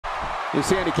This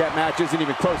handicap match isn't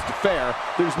even close to fair.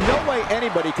 There's no way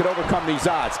anybody could overcome these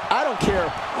odds. I don't care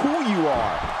who you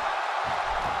are.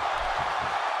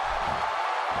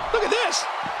 Look at this.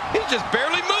 He's just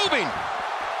barely moving.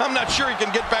 I'm not sure he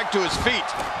can get back to his feet.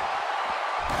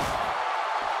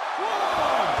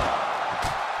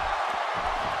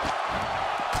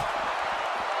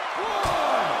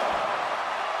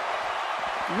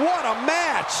 What a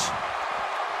match!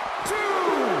 2.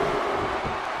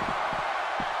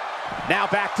 Now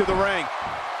back to the ring.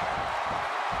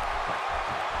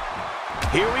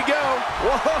 Here we go.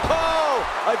 Whoa!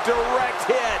 A direct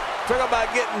hit. Talk about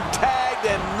getting tagged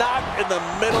and knocked in the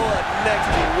middle of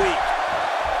next week.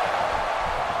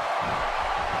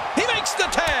 He makes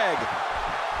the tag.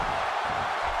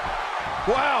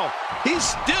 Wow, he's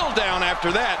still down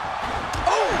after that.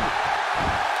 Oh!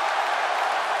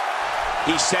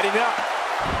 He's setting up.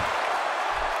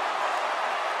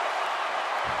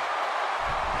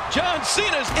 John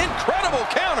Cena's incredible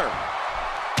counter.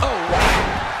 Oh,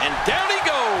 wow. And down he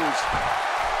goes.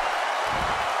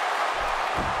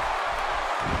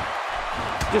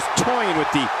 Just toying with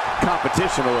the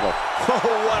competition a little.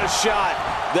 Oh, what a shot.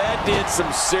 That did some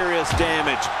serious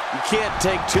damage. You can't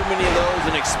take too many of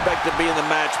those and expect to be in the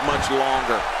match much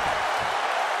longer.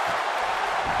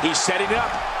 He's setting up.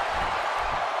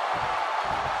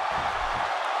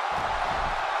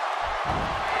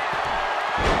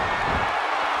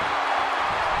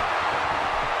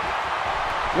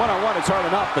 One-on-one is hard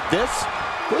enough, but this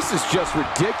is just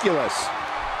ridiculous.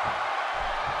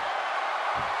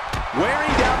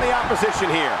 Wearing down the opposition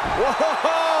here.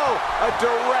 Whoa! A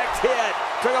direct hit.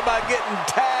 Talk about getting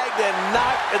tagged and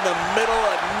knocked in the middle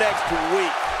of next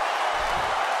week.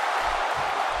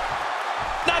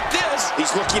 Not this.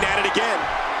 He's looking at it again.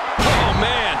 Oh,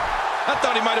 man. I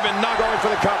thought he might have been knocked. Going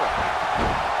for the cover.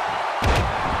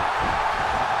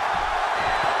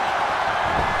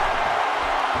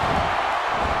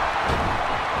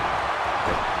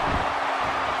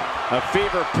 A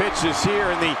fever pitch is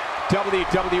here in the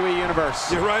WWE Universe.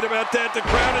 You're right about that. The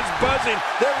crowd is buzzing.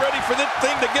 They're ready for this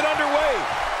thing to get underway.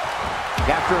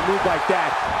 After a move like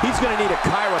that, he's going to need a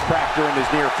chiropractor in his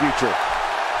near future.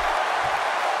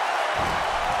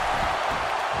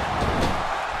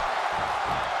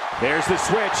 There's the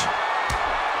switch.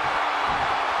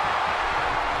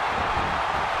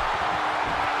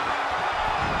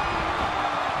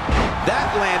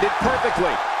 That landed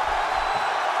perfectly.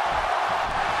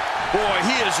 Boy,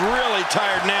 he is really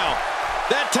tired now.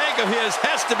 That tank of his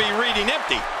has to be reading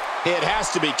empty. It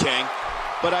has to be, King,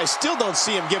 but I still don't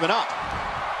see him giving up.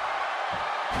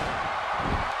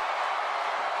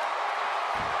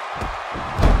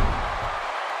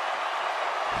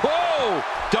 Whoa!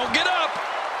 Don't get up!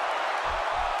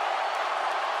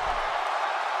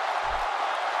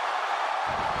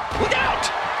 Look out!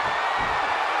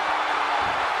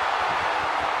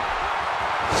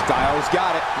 Styles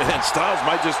got it. Man, Styles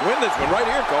might just win this one right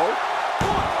here, Cole.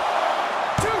 1,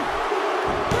 2,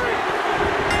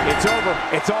 3. It's over.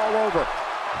 It's all over.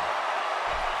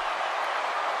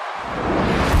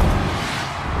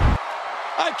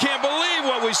 I can't believe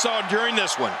what we saw during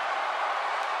this one.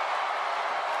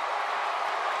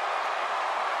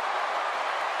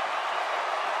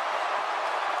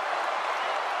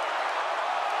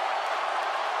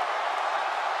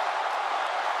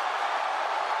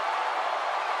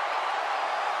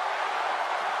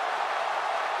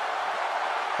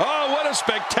 Oh, what a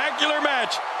spectacular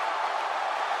match.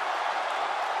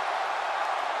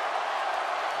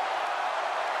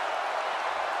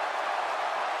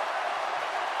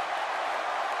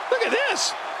 Look at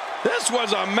this. This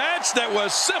was a match that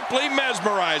was simply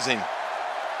mesmerizing.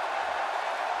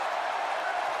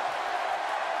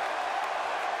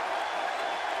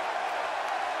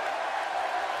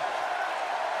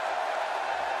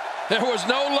 There was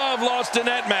no love lost in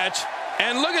that match.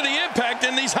 And look at the impact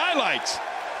in these highlights.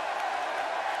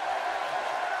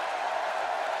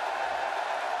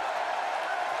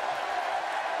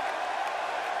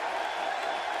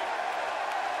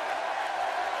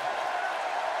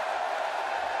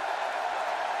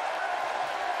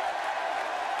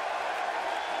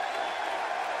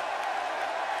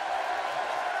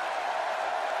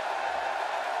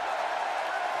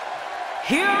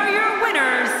 Here are your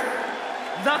winners,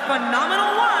 the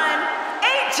phenomenal one,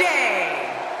 AJ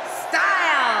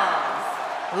Styles,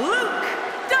 Luke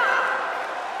Dock,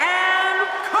 and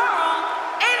Carl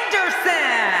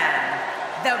Anderson,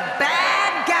 the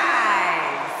bad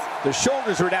guys. The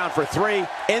shoulders were down for 3,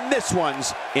 and this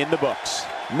one's in the books.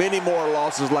 Many more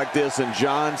losses like this, and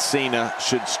John Cena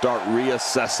should start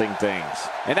reassessing things.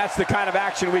 And that's the kind of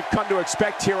action we've come to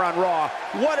expect here on Raw.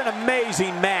 What an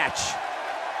amazing match.